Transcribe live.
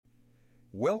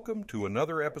Welcome to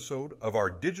another episode of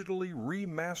our digitally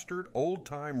remastered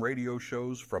old-time radio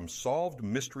shows from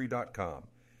SolvedMystery.com.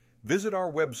 Visit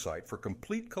our website for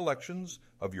complete collections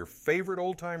of your favorite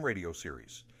old-time radio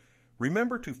series.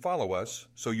 Remember to follow us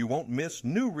so you won't miss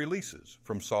new releases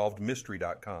from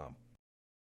SolvedMystery.com.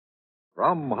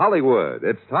 From Hollywood,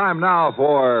 it's time now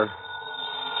for...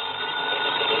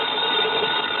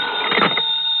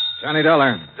 Johnny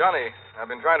Dollar. Johnny, I've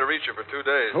been trying to reach you for 2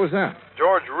 days. Who's that?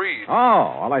 George Reed.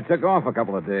 Oh, well, I took off a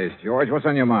couple of days, George. What's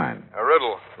on your mind? A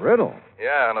riddle. Riddle?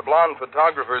 Yeah, and a blonde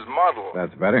photographer's model.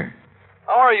 That's better.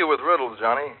 How are you with riddles,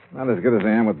 Johnny? Not as good as I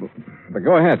am with... But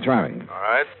go ahead, try me. All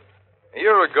right. A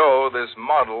year ago, this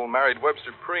model married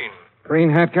Webster Preen. Preen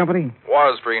Hat Company?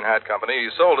 Was Preen Hat Company. He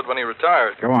sold it when he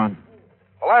retired. Go on.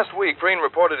 Well, last week, Preen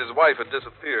reported his wife had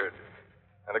disappeared.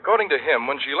 And according to him,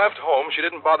 when she left home, she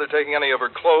didn't bother taking any of her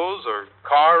clothes or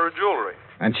car or jewelry.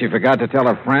 And she forgot to tell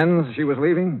her friends she was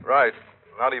leaving? Right.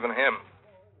 Not even him.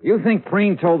 You think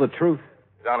Preen told the truth?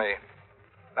 Johnny,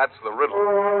 that's the riddle.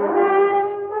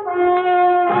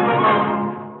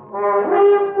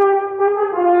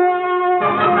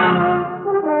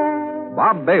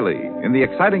 Bob Bailey in the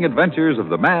exciting adventures of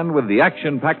the man with the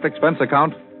action-packed expense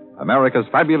account, America's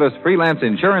fabulous freelance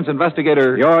insurance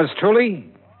investigator. Yours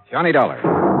truly, Johnny Dollar.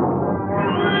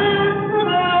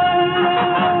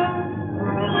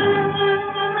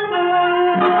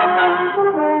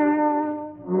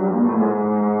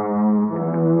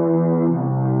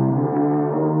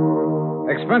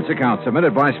 Expense account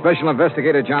submitted by Special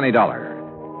Investigator Johnny Dollar.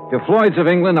 To Floyd's of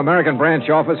England, American Branch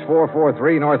Office,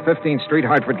 443 North 15th Street,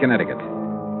 Hartford, Connecticut.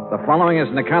 The following is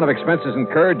an account of expenses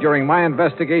incurred during my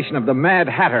investigation of the Mad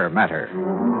Hatter matter.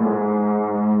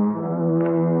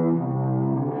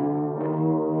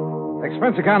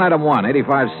 Expense account item 1,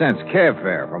 85 cents, cab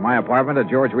fare from my apartment to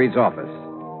George Reed's office.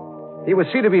 He was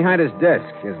seated behind his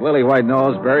desk, his lily-white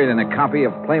nose buried in a copy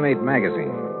of Playmate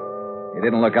magazine. He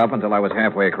didn't look up until I was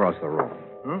halfway across the room.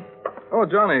 Oh,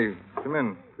 Johnny, come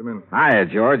in. Hiya,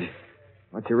 George.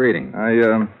 What you reading? I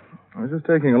was just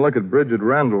taking a look at Bridget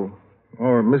Randall.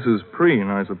 Or Mrs. Preen,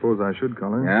 I suppose I should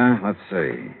call her. Yeah, let's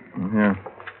see. Yeah.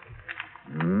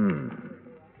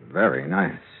 Very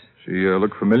nice. She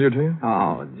look familiar to you?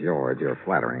 Oh, George, you're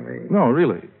flattering me. No,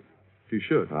 really. She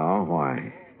should. Oh,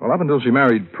 why? Well, up until she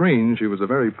married Preen, she was a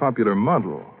very popular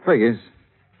model. Figures.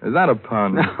 Is that a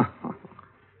pun?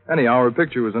 Anyhow, her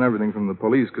picture was in everything from the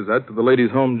Police Gazette to the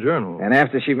Ladies' Home Journal. And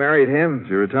after she married him?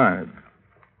 She retired.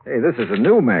 Hey, this is a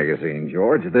new magazine,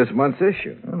 George, this month's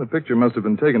issue. Well, the picture must have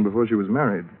been taken before she was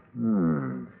married.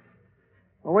 Well,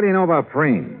 what do you know about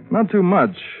Preen? Not too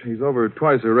much. He's over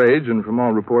twice her age and from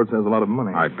all reports has a lot of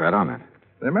money. I'd bet on it.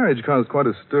 Their marriage caused quite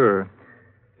a stir.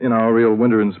 You know, real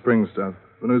winter and spring stuff.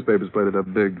 The newspapers played it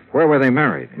up big. Where were they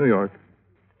married? New York.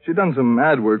 She'd done some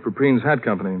ad work for Preen's Hat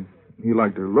Company. He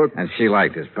liked her look. And she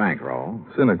liked his bankroll.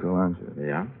 Cynical, aren't you?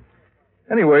 Yeah?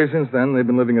 Anyway, since then, they've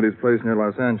been living at his place near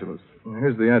Los Angeles.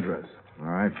 Here's the address. All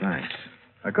right, thanks.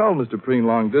 I called Mr. Preen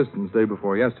long distance day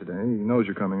before yesterday. He knows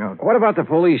you're coming out. What about the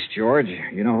police, George?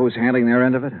 You know who's handling their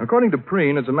end of it? According to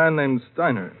Preen, it's a man named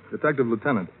Steiner, detective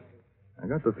lieutenant. I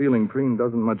got the feeling Preen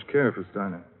doesn't much care for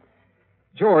Steiner.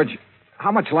 George,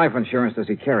 how much life insurance does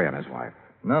he carry on his wife?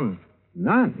 None.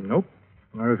 None? Nope.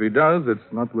 Or if he does,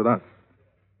 it's not with us.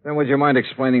 Then would you mind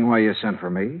explaining why you sent for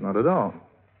me? Not at all.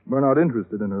 We're not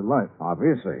interested in her life.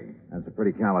 Obviously. That's a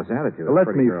pretty callous attitude. Let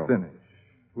me finish.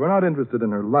 We're not interested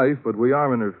in her life, but we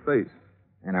are in her face.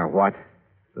 In her what?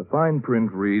 The fine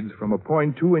print reads from a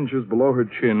point 2 inches below her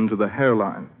chin to the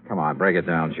hairline. Come on, break it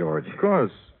down, George. Of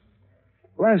course.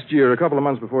 Last year, a couple of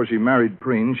months before she married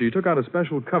Preen, she took out a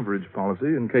special coverage policy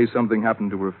in case something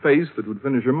happened to her face that would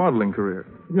finish her modeling career.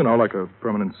 You know, like a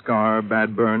permanent scar,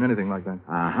 bad burn, anything like that.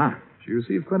 Uh-huh. She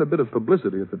received quite a bit of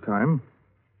publicity at the time,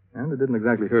 and it didn't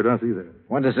exactly hurt us either.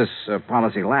 When does this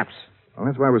policy lapse? Well,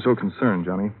 that's why we're so concerned,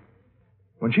 Johnny.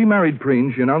 When she married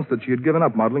Preen, she announced that she had given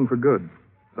up modeling for good.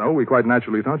 So we quite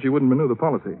naturally thought she wouldn't renew the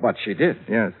policy. But she did.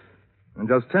 Yes. And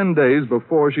just 10 days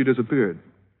before she disappeared.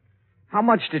 How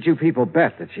much did you people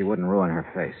bet that she wouldn't ruin her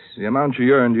face? The amount she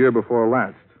earned year before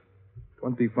last.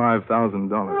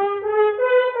 $25,000.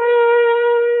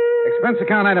 Expense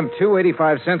account item 2,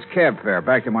 85 cents cab fare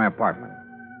back to my apartment.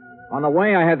 On the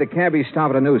way, I had the cabbie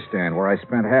stop at a newsstand where I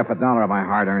spent $50 of my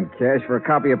hard-earned cash for a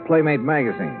copy of Playmate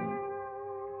magazine.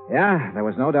 Yeah, there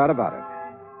was no doubt about it.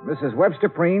 Mrs. Webster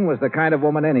Preen was the kind of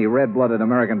woman any red-blooded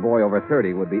American boy over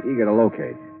 30 would be eager to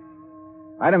locate.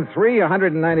 Item 3,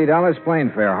 $190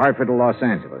 plane fare, Hartford to Los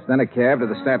Angeles, then a cab to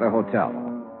the Statler Hotel.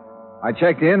 I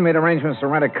checked in, made arrangements to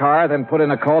rent a car, then put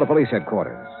in a call to police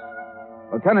headquarters.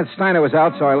 Lieutenant Steiner was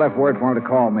out, so I left word for him to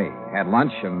call me. Had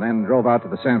lunch, and then drove out to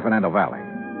the San Fernando Valley.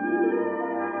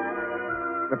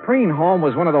 The Preen home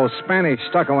was one of those Spanish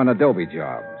stucco and adobe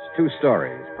jobs. 2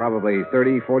 stories, probably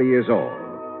 30, 40 years old.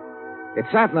 It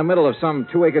sat in the middle of some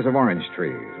 2 acres of orange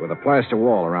trees, with a plaster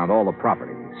wall around all the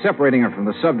property, separating it from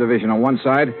the subdivision on one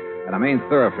side and a main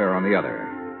thoroughfare on the other.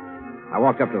 I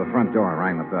walked up to the front door and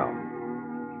rang the bell.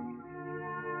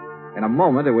 In a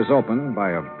moment, it was opened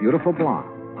by a beautiful blonde.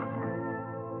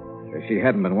 If she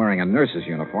hadn't been wearing a nurse's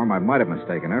uniform, I might have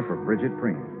mistaken her for Bridget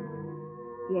Preen.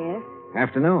 Yes?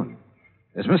 Afternoon.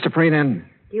 Is Mr. Preen in?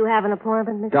 Do you have an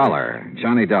appointment, Mr. Dollar.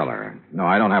 Johnny Dollar. No,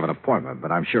 I don't have an appointment, but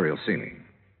I'm sure he'll see me.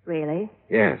 Really?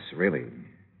 Yes, really.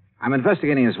 I'm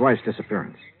investigating his wife's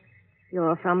disappearance.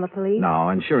 You're from the police? No,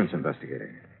 insurance investigator.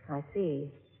 I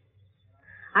see.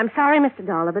 I'm sorry, Mr.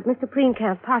 Dollar, but Mr. Preen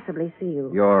can't possibly see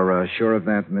you. You're sure of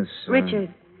that, Miss...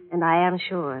 Richard, and I am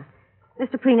sure.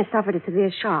 Mr. Preen has suffered a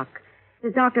severe shock.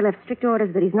 His doctor left strict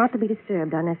orders that he's not to be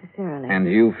disturbed unnecessarily. And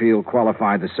you feel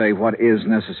qualified to say what is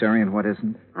necessary and what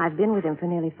isn't? I've been with him for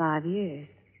nearly 5 years.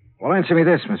 Well, answer me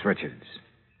this, Miss Richards.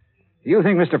 Do you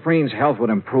think Mr. Preen's health would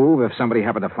improve if somebody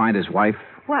happened to find his wife?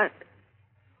 What?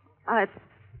 I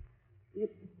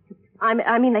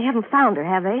mean, they haven't found her,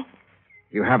 have they?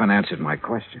 You haven't answered my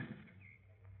question.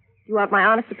 You want my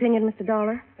honest opinion, Mr.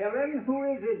 Dollar? Helen, who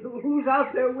is it? Who's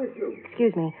out there with you?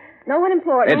 Excuse me. No one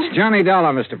important. It's Johnny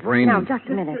Dollar, Mr. Preen. Now, just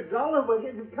a minute. Mr. Dollar,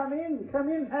 come in. Come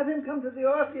in. Have him come to the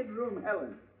orchid room,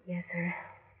 Helen. Yes, sir.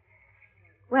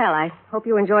 Well, I hope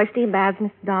you enjoy steam baths,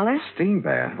 Mr. Dollar. Steam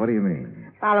bath? What do you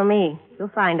mean? Follow me. You'll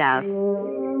find out.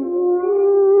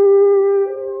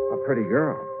 A pretty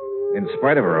girl, in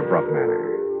spite of her abrupt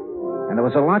manner. And there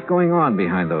was a lot going on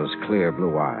behind those clear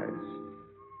blue eyes.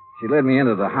 She led me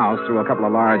into the house through a couple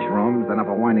of large rooms, then up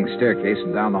a winding staircase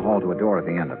and down the hall to a door at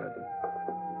the end of it.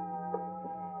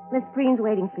 Miss Preen's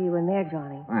waiting for you in there,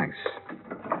 Johnny. Thanks.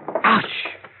 Ouch!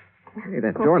 Hey,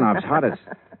 that doorknob's hot as...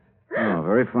 Oh,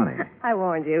 very funny. I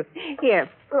warned you. Here,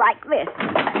 like this.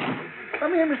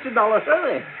 Come here, Mr. Dollar.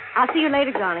 Hurry. I'll see you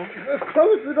later, Johnny.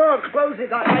 Close the door. Close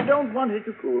it. I don't want it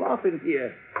to cool off in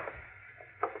here.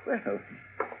 Well,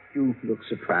 you look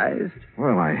surprised.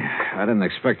 Well, I didn't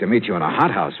expect to meet you in a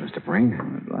hothouse, Mr. Preen.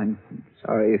 Well, I'm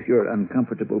sorry if you're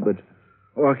uncomfortable, but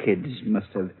orchids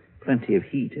must have plenty of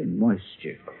heat and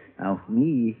moisture. Now,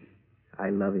 me, I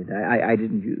love it. I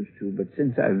didn't used to, but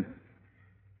since I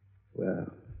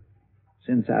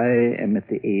am at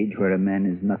the age where a man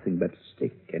is nothing but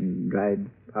stick and dried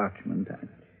parchment,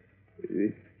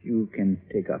 you can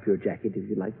take off your jacket if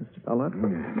you like, Mr. Dollar.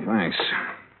 Thanks.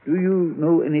 Do you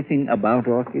know anything about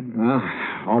orchids? Well,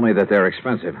 only that they're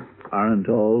expensive. Aren't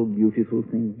all beautiful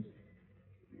things?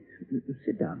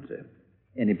 Sit down, sir.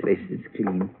 Any place that's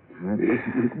clean.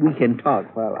 We can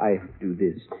talk while I do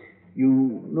this. You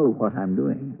know what I'm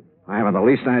doing. I haven't the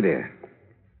least idea.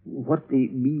 What the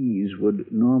bees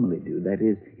would normally do, that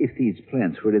is, if these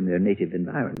plants were in their native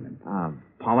environment.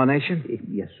 Pollination?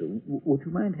 Yes, sir. Would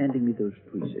you mind handing me those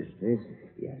tweezers?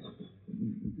 Yes.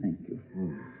 Thank you.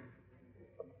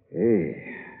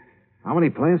 Hey, how many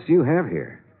plants do you have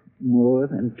here? More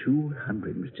than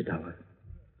 200, Mr. Dollar.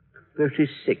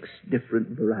 36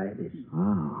 different varieties.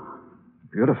 Oh,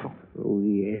 beautiful. Oh,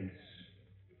 yes.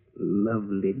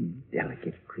 Lovely,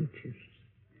 delicate creatures.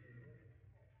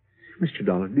 Mr.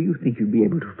 Dollar, do you think you'd be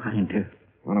able to find her?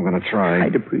 Well, I'm going to try.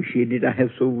 I'd appreciate it. I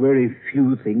have so very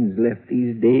few things left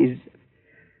these days.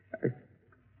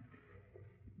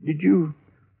 Did you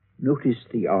notice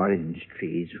the orange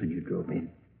trees when you drove in?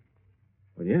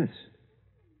 Well, yes.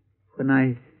 When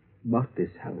I bought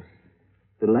this house,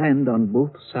 the land on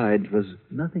both sides was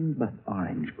nothing but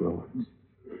orange groves.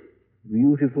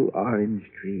 Beautiful orange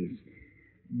trees.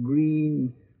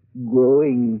 Green,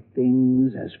 growing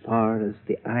things as far as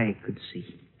the eye could see.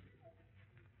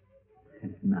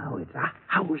 And now it's a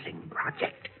housing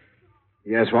project.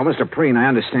 Yes, well, Mr. Preen, I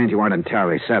understand you aren't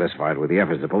entirely satisfied with the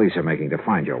efforts the police are making to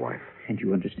find your wife. And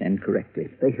you understand correctly.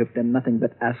 They have done nothing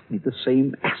but ask me the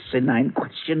same asinine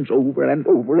questions over and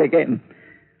over again.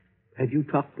 Have you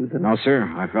talked to them? No, sir.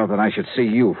 I felt that I should see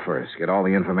you first, get all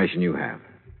the information you have.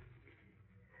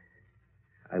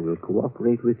 I will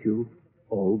cooperate with you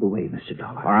all the way, Mr.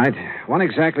 Dollar. All right. When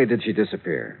exactly did she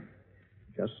disappear?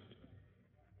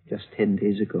 Just 10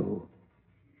 days ago.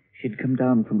 She'd come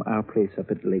down from our place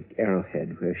up at Lake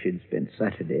Arrowhead, where she'd spent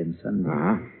Saturday and Sunday.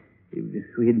 Uh-huh.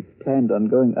 We had planned on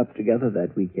going up together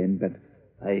that weekend, but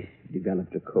I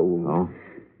developed a cold. Oh?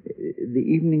 The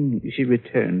evening she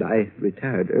returned, I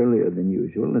retired earlier than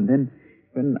usual, and then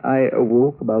when I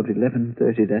awoke about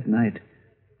 11:30 that night,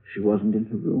 she wasn't in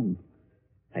her room.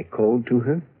 I called to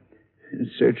her,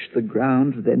 searched the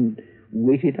grounds, then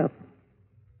waited up.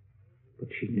 But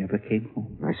she never came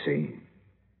home. I see.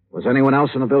 Was anyone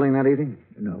else in the building that evening?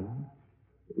 No.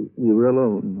 We were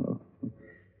alone.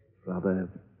 Rather,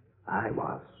 I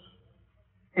was.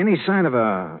 Any sign of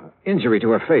a injury to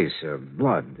her face?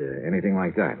 Blood? Anything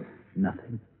like that?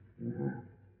 Nothing.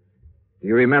 Do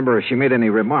you remember if she made any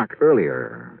remark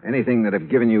earlier? Anything that had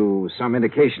given you some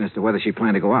indication as to whether she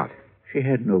planned to go out? She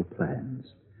had no plans.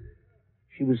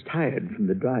 She was tired from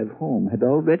the drive home, had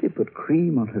already put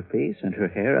cream on her face and her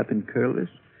hair up in curlers.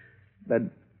 But,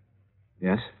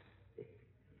 Yes?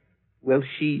 well,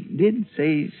 she did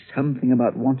say something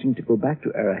about wanting to go back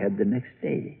to Arrowhead the next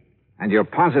day. And you're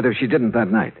positive she didn't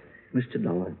that night? Mr.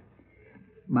 Dollar,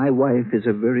 my wife is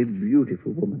a very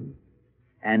beautiful woman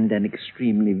and an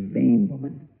extremely vain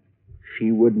woman.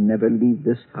 She would never leave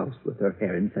this house with her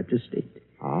hair in such a state.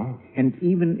 Oh? And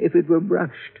even if it were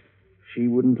brushed, she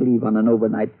wouldn't leave on an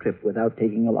overnight trip without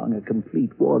taking along a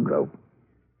complete wardrobe.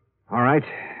 All right.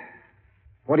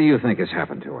 What do you think has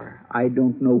happened to her? I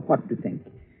don't know what to think.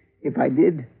 If I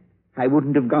did, I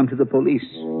wouldn't have gone to the police.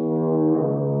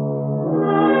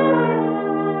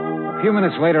 A few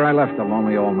minutes later, I left the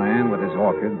lonely old man with his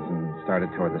orchids and started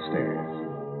toward the stairs.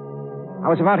 I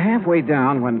was about halfway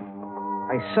down when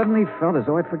I suddenly felt as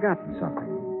though I'd forgotten something.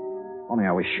 Only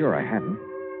I was sure I hadn't.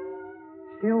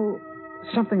 Still,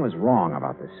 something was wrong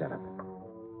about this setup.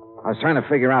 I was trying to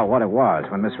figure out what it was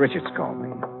when Miss Richards called me.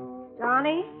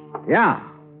 Johnny, Yeah.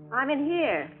 I'm in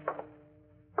here.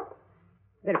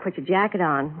 Better put your jacket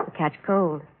on. You'll catch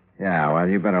cold. Yeah, well,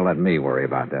 you better let me worry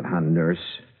about that, huh, nurse?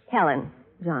 Helen,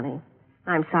 Johnny.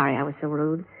 I'm sorry I was so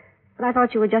rude. But I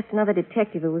thought you were just another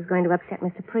detective who was going to upset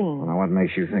Mr. Preen. Well, what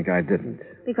makes you think I didn't?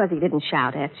 Because he didn't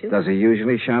shout at you. Does he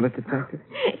usually shout at detectives?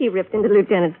 He ripped into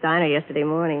Lieutenant Steiner yesterday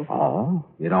morning. Oh?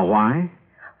 You know why?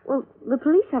 Well, the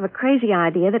police have a crazy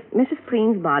idea that Mrs.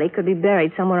 Preen's body could be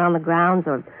buried somewhere on the grounds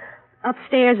or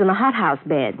upstairs in the hothouse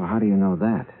bed. Well, how do you know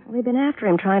that? Well, they've been after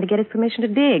him trying to get his permission to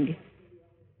dig.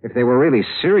 If they were really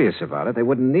serious about it, they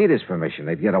wouldn't need his permission.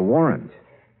 They'd get a warrant.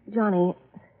 Johnny,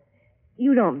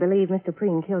 you don't believe Mr.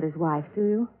 Preen killed his wife, do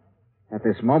you? At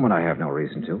this moment, I have no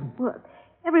reason to. Well,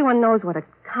 everyone knows what a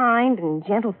kind and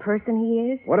gentle person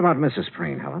he is. What about Mrs.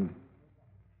 Preen, Helen?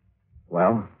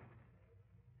 Well?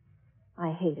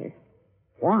 I hate her.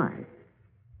 Why?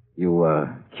 You,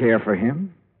 care for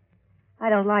him? I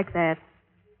don't like that.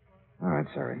 All right,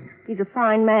 sorry. He's a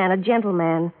fine man, a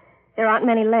gentleman. There aren't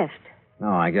many left. No,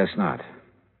 I guess not.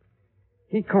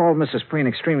 He called Mrs. Preen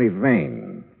extremely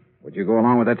vain. Would you go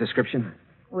along with that description?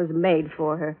 It was made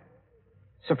for her.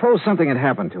 Suppose something had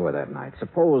happened to her that night.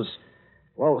 Suppose,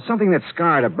 well, something that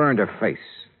scarred or burned her face.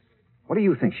 What do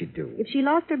you think she'd do? If she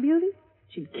lost her beauty,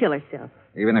 she'd kill herself.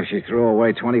 Even if she threw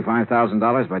away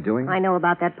 $25,000 by doing it? I know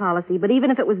about that policy, but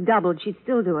even if it was doubled, she'd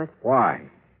still do it. Why?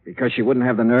 Because she wouldn't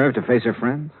have the nerve to face her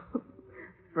friends?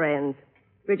 Friends.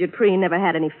 Bridget Preen never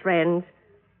had any friends.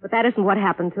 But that isn't what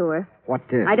happened to her. What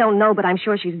did? I don't know, but I'm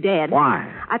sure she's dead.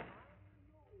 Why?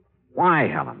 Why,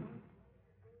 Helen?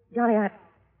 Johnny,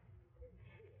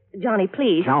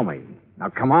 please. Tell me. Now,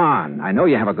 come on. I know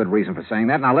you have a good reason for saying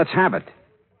that. Now, let's have it.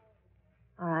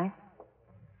 All right.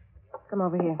 Come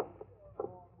over here.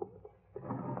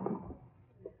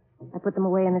 I put them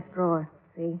away in this drawer.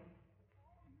 See?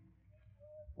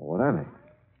 What are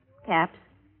they? Caps.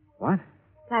 What?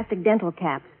 Plastic dental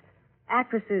caps.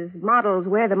 Actresses, models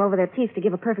wear them over their teeth to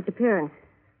give a perfect appearance.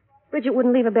 Bridget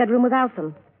wouldn't leave a bedroom without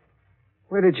them.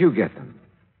 Where did you get them?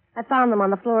 I found them on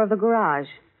the floor of the garage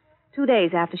 2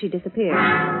 days after she disappeared.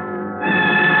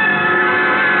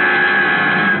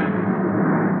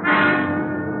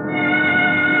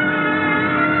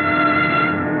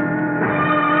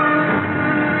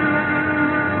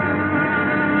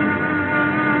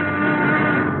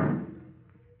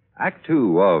 Act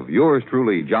two of yours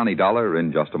truly, Johnny Dollar,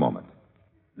 in just a moment.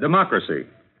 Democracy.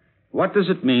 What does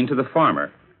it mean to the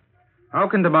farmer? How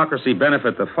can democracy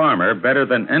benefit the farmer better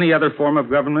than any other form of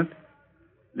government?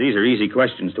 These are easy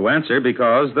questions to answer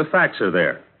because the facts are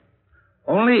there.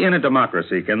 Only in a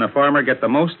democracy can the farmer get the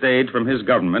most aid from his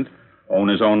government, own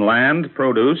his own land,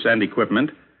 produce, and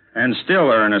equipment, and still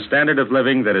earn a standard of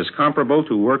living that is comparable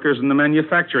to workers in the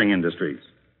manufacturing industries.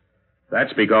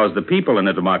 That's because the people in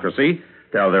a democracy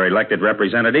tell their elected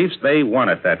representatives they want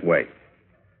it that way.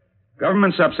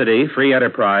 Government subsidy, free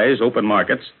enterprise, open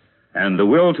markets, and the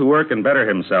will to work and better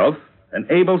himself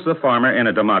enables the farmer in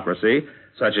a democracy,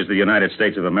 such as the United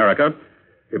States of America,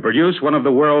 to produce one of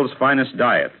the world's finest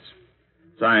diets.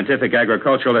 Scientific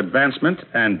agricultural advancement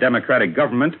and democratic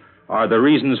government are the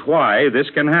reasons why this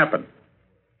can happen.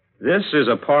 This is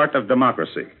a part of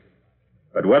democracy.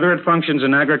 But whether it functions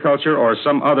in agriculture or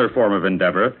some other form of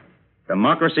endeavor,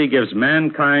 democracy gives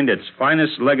mankind its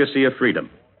finest legacy of freedom.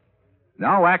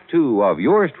 Now, Act Two of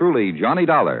yours truly, Johnny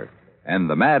Dollar, and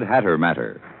the Mad Hatter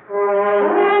Matter.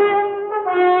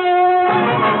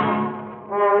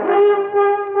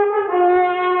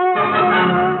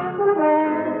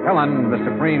 Helen,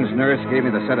 Mr. Preen's nurse, gave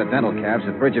me the set of dental caps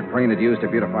that Bridget Preen had used to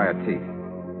beautify her teeth.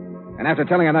 And after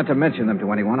telling her not to mention them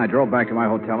to anyone, I drove back to my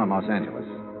hotel in Los Angeles.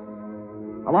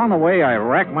 Along the way, I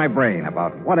racked my brain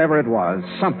about whatever it was,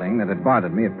 something that had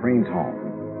bothered me at Preen's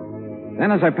home.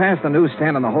 Then, as I passed the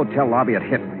newsstand in the hotel lobby, it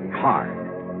hit me hard.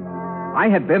 I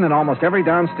had been in almost every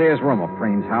downstairs room of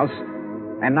Preen's house,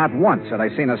 and not once had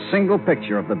I seen a single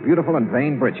picture of the beautiful and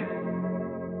vain Bridget.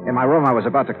 In my room, I was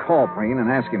about to call Preen and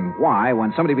ask him why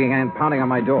when somebody began pounding on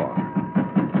my door.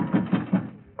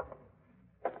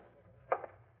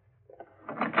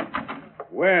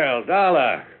 Well,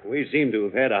 Dollar, we seem to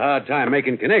have had a hard time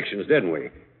making connections, didn't we?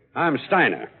 I'm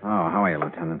Steiner. Oh, how are you,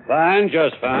 Lieutenant? Fine,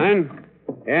 just fine.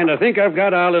 And I think I've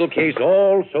got our little case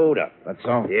all sewed up. That's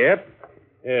so? Yep.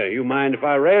 You mind if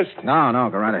I rest? No,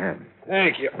 go right ahead.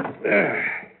 Thank you.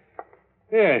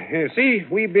 See,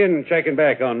 we've been checking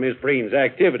back on Miss Preen's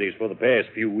activities for the past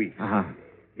few weeks. Uh-huh.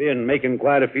 Been making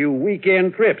quite a few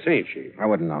weekend trips, ain't she? I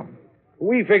wouldn't know.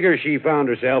 We figure she found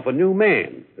herself a new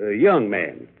man, a young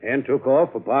man, and took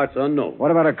off for parts unknown.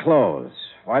 What about her clothes?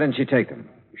 Why didn't she take them?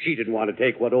 She didn't want to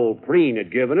take what old Preen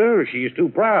had given her. She's too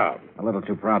proud. A little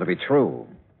too proud to be true.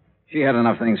 She had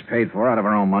enough things paid for out of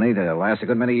her own money to last a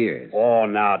good many years. Oh,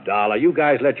 now, Dollar, you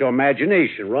guys let your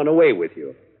imagination run away with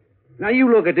you. Now,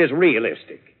 you look at this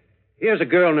realistic. Here's a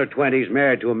girl in her 20s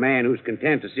married to a man who's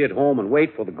content to sit home and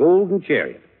wait for the golden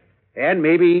chariot. And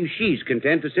maybe she's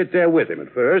content to sit there with him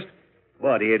at first,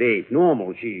 but it ain't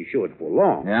normal she should for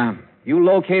long. Yeah? You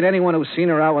locate anyone who's seen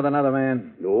her out with another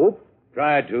man? Nope.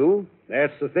 Tried to.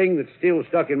 That's the thing that's still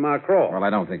stuck in my craw. Well, I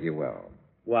don't think you will.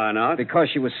 Why not? Because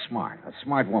she was smart, a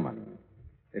smart woman.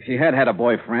 If she had a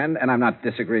boyfriend, and I'm not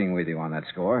disagreeing with you on that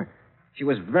score, she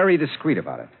was very discreet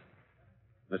about it.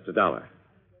 Mr. Dollar,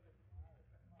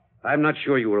 I'm not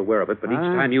sure you were aware of it, but each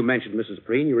time you mentioned Mrs.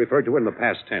 Preen, you referred to her in the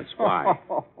past tense. Why?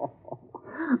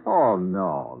 Oh,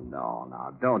 no.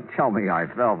 Don't tell me I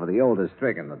fell for the oldest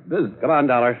trick in the business. Come on,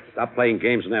 Dollar. Stop playing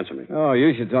games and answer me. Oh,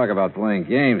 you should talk about playing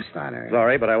games, Steiner.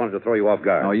 Sorry, but I wanted to throw you off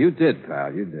guard. Oh, you did,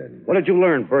 pal. You did. What did you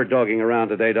learn bird-dogging around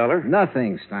today, Dollar?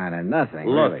 Nothing, Steiner. Nothing,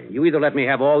 Look, really. you either let me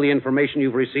have all the information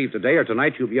you've received today, or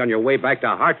tonight you'll be on your way back to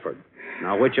Hartford.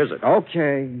 Now, which is it?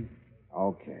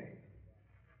 Okay.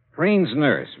 Preen's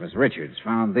nurse, Miss Richards,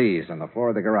 found these on the floor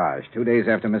of the garage 2 days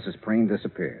after Mrs. Preen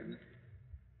disappeared.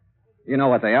 You know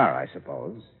what they are, I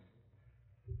suppose.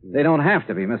 They don't have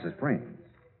to be Mrs. Preen's.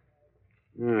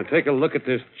 Take a look at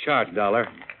this chart, Dollar.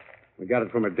 We got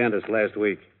it from her dentist last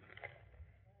week.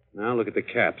 Now look at the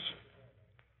caps.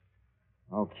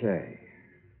 Okay.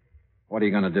 What are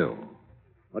you going to do?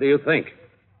 What do you think?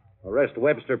 Arrest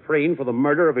Webster Preen for the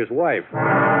murder of his wife.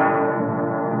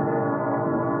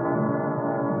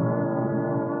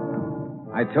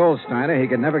 I told Steiner he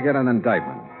could never get an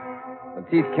indictment. The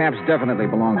teeth caps definitely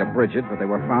belonged to Bridget, but they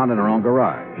were found in her own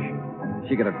garage.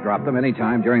 She could have dropped them any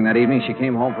time during that evening she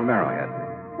came home from Arrowhead.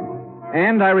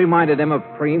 And I reminded him of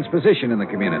Preen's position in the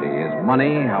community, his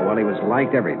money, how well he was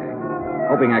liked, everything.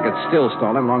 Hoping I could still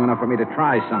stall him long enough for me to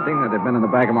try something that had been in the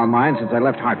back of my mind since I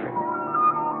left Hartford.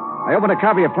 I opened a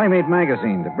copy of Playmate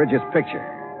magazine to Bridget's picture.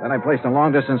 Then I placed a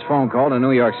long-distance phone call to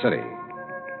New York City.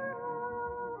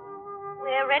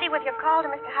 We're ready with your call to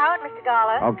Mr. Howard, Mr.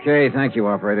 Dollar. Okay, thank you,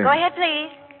 operator. Go ahead, please.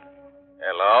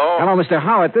 Hello? Hello, Mr.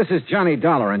 Howard. This is Johnny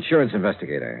Dollar, insurance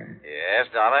investigator. Yes,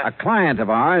 Dollar? A client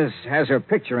of ours has her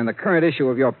picture in the current issue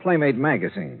of your Playmate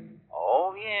magazine.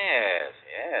 Oh, yes.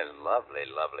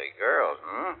 Lovely girls,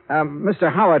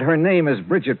 Mr. Howard, her name is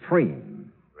Bridget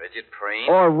Preen. Bridget Preen?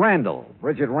 Or Randall.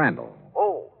 Bridget Randall.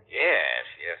 Oh,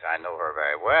 yes, I know her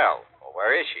very well. Well,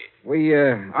 where is she? We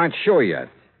aren't sure yet.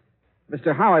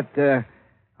 Mr. Howard,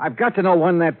 I've got to know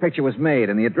when that picture was made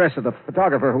and the address of the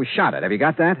photographer who shot it. Have you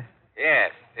got that?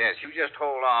 Yes, you just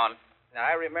hold on. Now,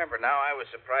 I remember now I was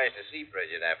surprised to see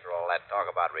Bridget after all that talk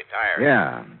about retiring.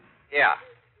 Yeah.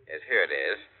 Yes, here it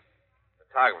is.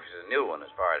 Photographer's a new one as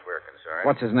far as we're concerned.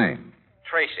 What's his name?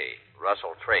 Tracy.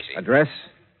 Russell Tracy. Address?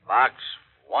 Box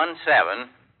 17.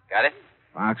 Got it?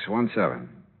 Box 17.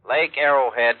 Lake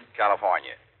Arrowhead,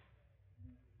 California.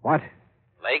 What?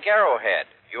 Lake Arrowhead.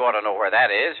 You ought to know where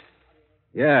that is.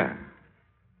 Yeah.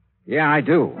 Yeah, I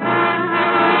do.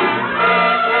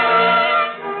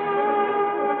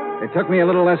 It took me a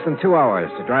little less than 2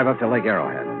 hours to drive up to Lake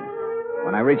Arrowhead.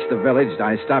 When I reached the village,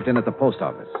 I stopped in at the post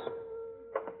office.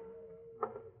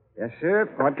 Yes, sir.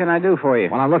 What can I do for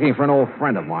you? Well, I'm looking for an old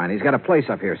friend of mine. He's got a place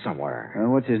up here somewhere.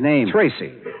 What's his name?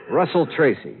 Tracy. Russell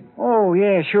Tracy. Oh,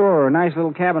 yeah, sure. Nice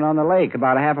little cabin on the lake,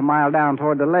 about a half a mile down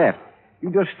toward the left.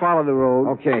 You just follow the road.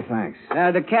 Okay, thanks.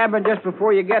 The cabin just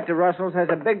before you get to Russell's has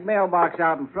a big mailbox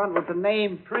out in front with the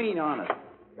name Preen on it.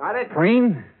 Got it?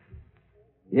 Preen?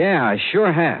 Yeah, I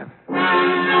sure have.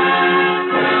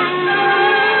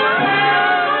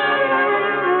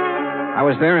 I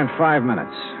was there in 5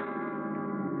 minutes.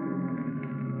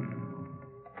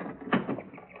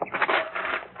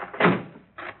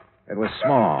 It was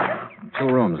small, 2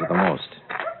 rooms at the most.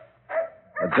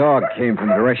 A dog came from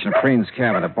the direction of Preen's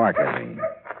cabin to bark at me,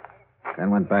 then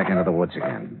went back into the woods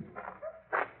again.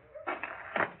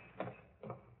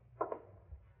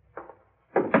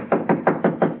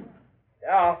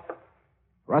 Yeah.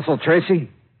 Russell Tracy?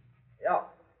 Yeah.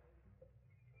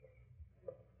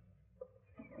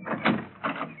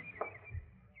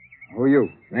 Who are you?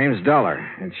 Name's Dollar,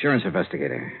 insurance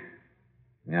investigator.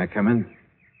 May I come in?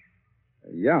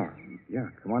 Yeah,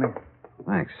 come on in.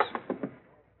 Thanks.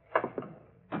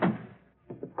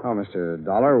 Oh, Mr.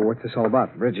 Dollar, what's this all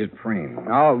about? Bridget Preen.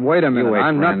 Oh, wait a minute. You wait,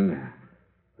 I'm friend. not...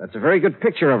 That's a very good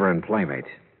picture of her in Playmate.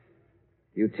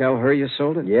 You tell her you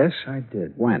sold it? Yes, I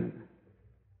did. When?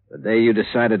 The day you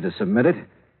decided to submit it?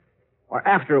 Or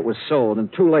after it was sold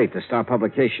and too late to start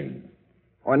publication?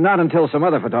 Or not until some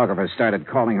other photographers started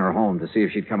calling her home to see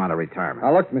if she'd come out of retirement?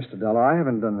 Now, look, Mr. Dollar, I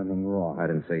haven't done anything wrong. I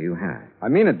didn't say you had. I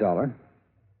mean it, Dollar.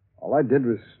 All I did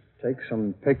was take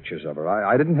some pictures of her.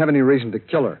 I didn't have any reason to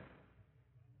kill her.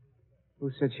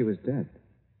 Who said she was dead?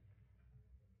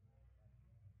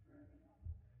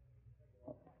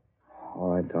 All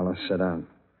right, Dollar, sit down.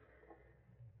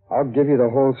 I'll give you the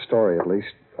whole story, at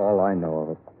least all I know of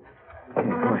it. Yeah,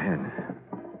 go ahead.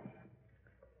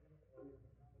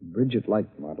 Bridget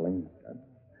liked modeling.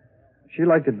 She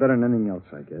liked it better than anything else,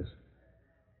 I guess.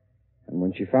 And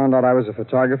when she found out I was a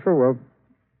photographer, well,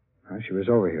 she was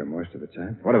over here most of the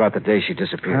time. What about the day she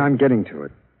disappeared? I'm getting to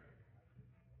it.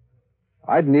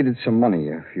 I'd needed some money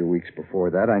a few weeks before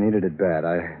that. I needed it bad.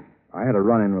 I had a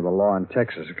run-in with the law in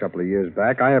Texas a couple of years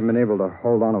back. I haven't been able to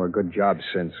hold on to a good job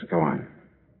since. Go on.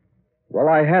 Well,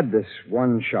 I had this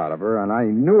one shot of her, and I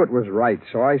knew it was right,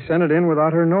 so I sent it in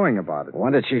without her knowing about it.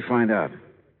 When did she find out?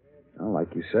 Well,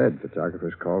 like you said,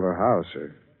 photographers called her house.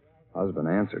 Her husband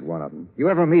answered one of them. You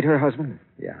ever meet her husband?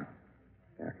 Yeah,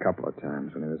 a couple of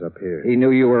times when he was up here. He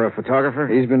knew you were a photographer?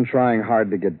 He's been trying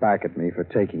hard to get back at me for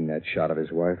taking that shot of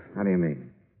his wife. How do you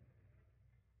mean?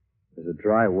 There's a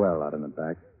dry well out in the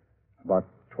back, about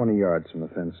 20 yards from the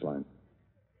fence line.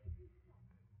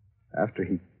 After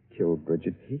he killed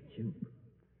Bridget. He killed?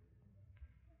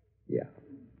 Yeah.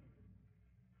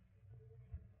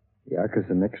 Yeah, because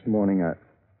the next morning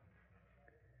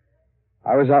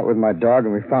I was out with my dog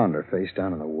and we found her face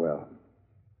down in the well.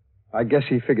 I guess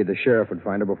he figured the sheriff would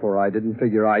find her before I did, and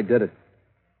figure I did it.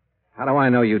 How do I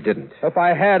know you didn't? If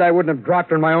I had, I wouldn't have dropped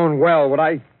her in my own well, would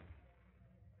I?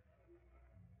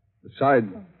 Besides,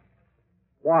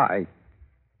 why?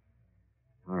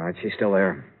 All right, she's still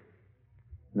there.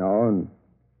 No,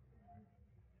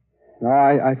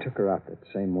 I took her out that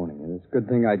same morning, and it's a good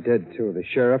thing I did, too. The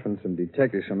sheriff and some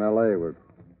detectives from L.A. were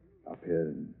up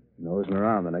here nosing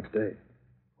around the next day.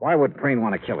 Why would Preen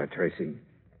want to kill her, Tracy?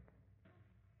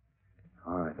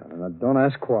 All right, now, don't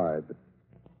ask why, but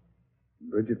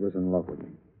Bridget was in love with me.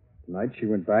 Tonight she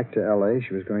went back to L.A.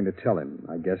 She was going to tell him.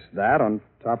 I guess that, on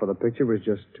top of the picture, was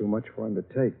just too much for him to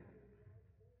take.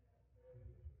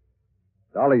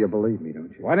 Dollar, you believe me, don't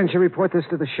you? Why didn't you report this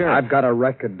to the sheriff? I've got a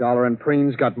record, Dollar, and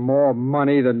Preen's got more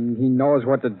money than he knows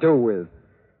what to do with.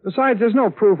 Besides, there's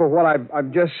no proof of what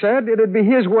I've just said. It'd be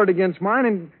his word against mine,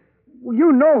 and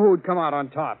you know who'd come out on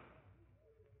top.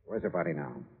 Where's her body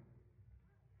now?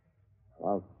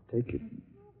 I'll take it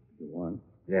if you want.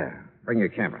 Yeah. Bring your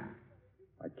camera.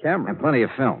 My camera? And plenty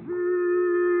of film.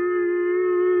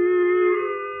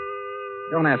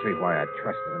 Don't ask me why I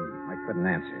trusted him. I couldn't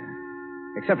answer.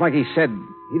 Except, like he said,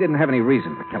 he didn't have any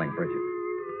reason for killing Bridget.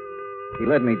 He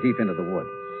led me deep into the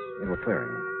woods, into a clearing.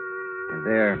 And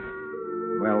there,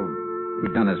 well,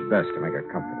 he'd done his best to make her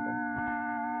comfortable.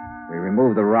 We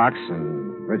removed the rocks,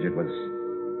 and Bridget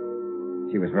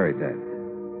she was very dead.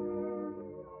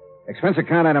 Expense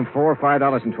account item 4,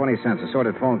 $5.20.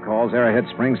 Assorted phone calls, Arrowhead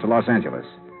Springs to Los Angeles.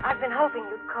 I've been hoping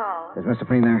you'd call. Is Mr.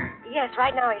 Preen there? Yes,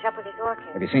 right now he's up with his orchid.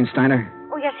 Have you seen Steiner?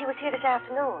 Oh, yes, he was here this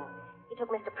afternoon. He took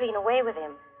Mr. Preen away with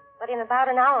him. But in about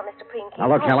an hour, Mr. Preen came Now,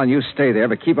 look, home. Helen, you stay there,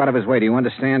 but keep out of his way. Do you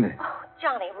understand? Oh,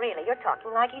 Johnny, really, you're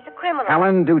talking like he's a criminal.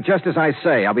 Helen, do just as I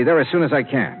say. I'll be there as soon as I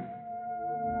can.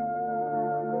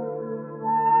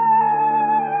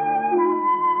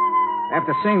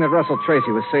 After seeing that Russell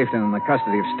Tracy was safe in the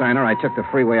custody of Steiner, I took the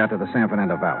freeway out to the San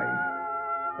Fernando Valley.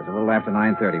 It was a little after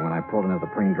 9:30 when I pulled into the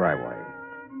Preen driveway.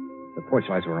 The porch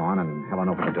lights were on, and Helen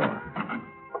opened the door.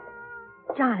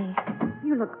 Johnny,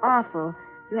 you look awful.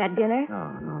 You had dinner?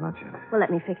 No, not yet. Well, let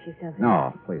me fix you something.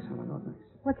 No, please, Helen, no thanks.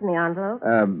 What's in the envelope?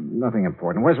 Nothing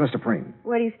important. Where's Mr. Preen?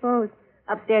 Where do you suppose?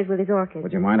 Upstairs with his orchid.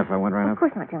 Would you mind if I went right up? Of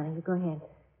course not, Johnny. You go ahead.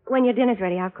 When your dinner's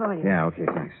ready, I'll call you. Yeah, okay,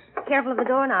 thanks. Careful of the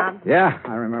doorknob. Yeah,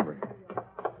 I remember.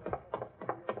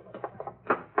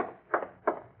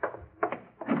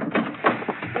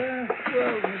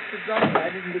 Well, Mr. Dollar, I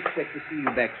didn't expect to see you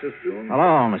back so soon.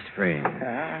 Hello, Mr. Preen.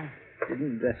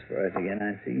 Didn't dress for us again,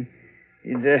 I see.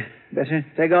 You'd better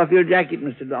take off your jacket,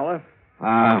 Mr. Dollar.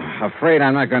 Afraid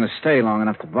I'm not going to stay long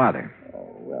enough to bother.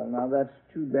 Oh, well, now that's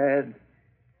too bad.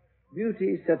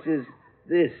 Beauty such as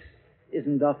this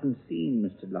isn't often seen,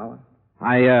 Mr. Dollar.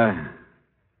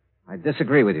 I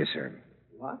disagree with you, sir.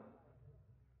 What?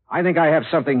 I think I have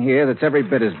something here that's every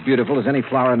bit as beautiful as any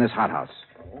flower in this hothouse.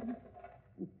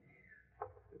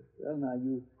 Well, now,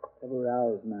 you have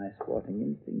aroused my sporting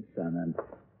instinct, son, and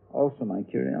also my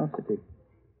curiosity.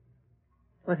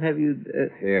 What have you...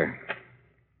 Here.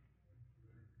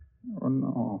 Oh,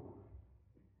 no.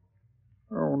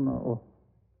 Oh, no.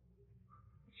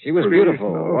 She was Please,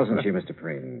 beautiful, no. wasn't she, Mr.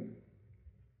 Preen?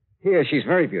 Here, she's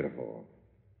very beautiful.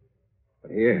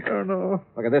 But here... Oh, no.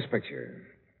 Look at this picture.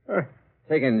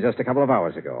 Taken just a couple of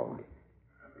hours ago.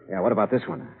 Yeah, what about this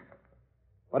one?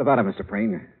 What about it, Mr.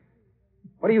 Preen?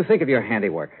 What do you think of your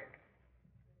handiwork?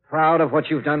 Proud of what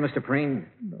you've done, Mr. Preen?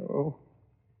 No.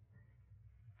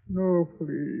 No,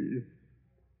 please.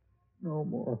 No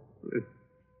more, please.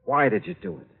 Why did you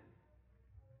do it?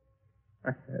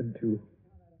 I had to.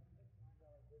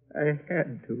 I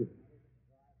had to.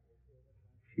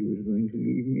 She was going to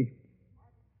leave me.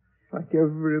 Like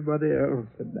everybody else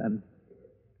had done.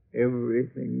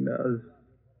 Everything does.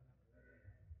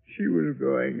 She was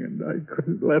going, and I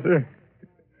couldn't let her.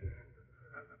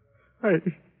 I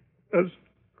just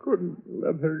couldn't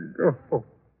let her go.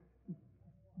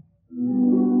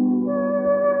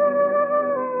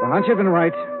 The hunch had been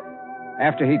right.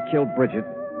 After he'd killed Bridget,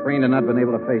 Preen had not been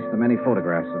able to face the many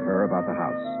photographs of her about the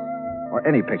house, or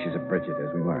any pictures of Bridget, as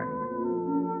we learned.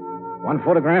 One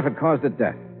photograph had caused her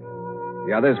death.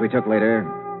 The others we took later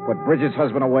put Bridget's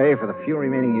husband away for the few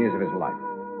remaining years of his life.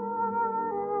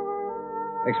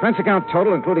 Expense account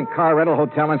total, including car rental,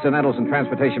 hotel incidentals, and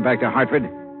transportation back to Hartford,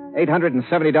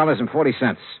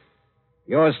 $870.40.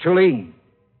 Yours truly,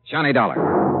 Johnny Dollar.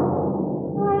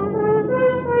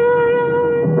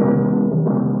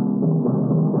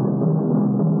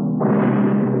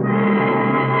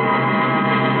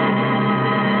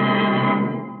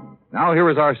 Now here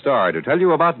is our star to tell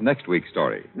you about next week's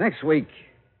story. Next week,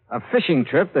 a fishing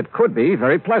trip that could be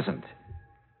very pleasant,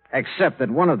 except that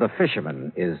one of the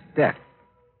fishermen is dead.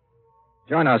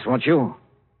 Join us, won't you?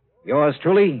 Yours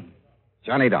truly,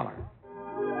 Johnny Dollar.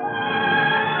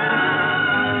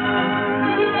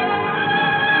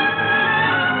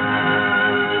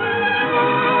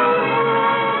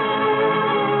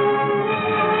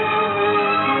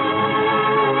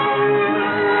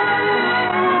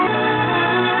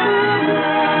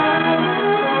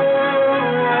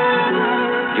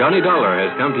 Johnny Dollar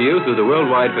has come to you through the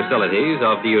worldwide facilities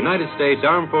of the United States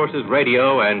Armed Forces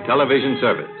Radio and Television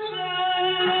Service.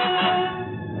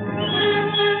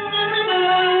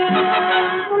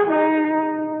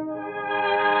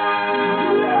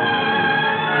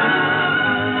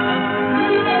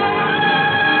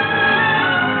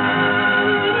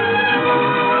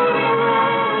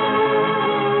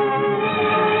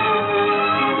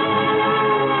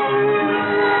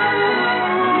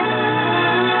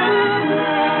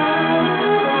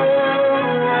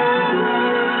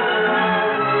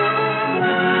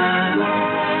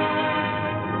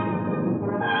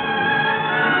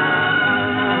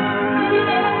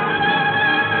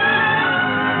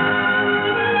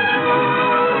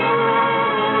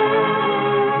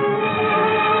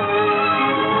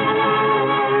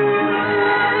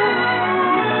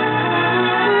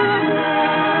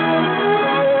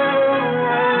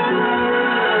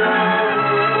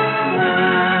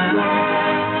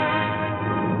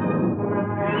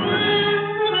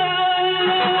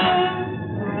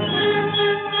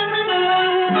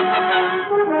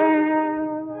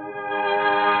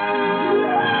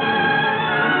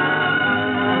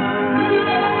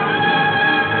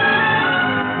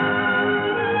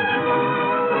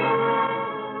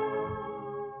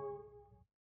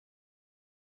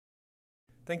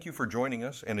 Thank you for joining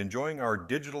us and enjoying our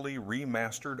digitally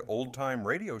remastered old-time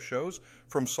radio shows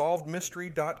from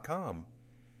SolvedMystery.com.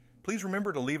 Please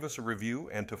remember to leave us a review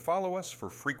and to follow us for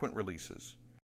frequent releases.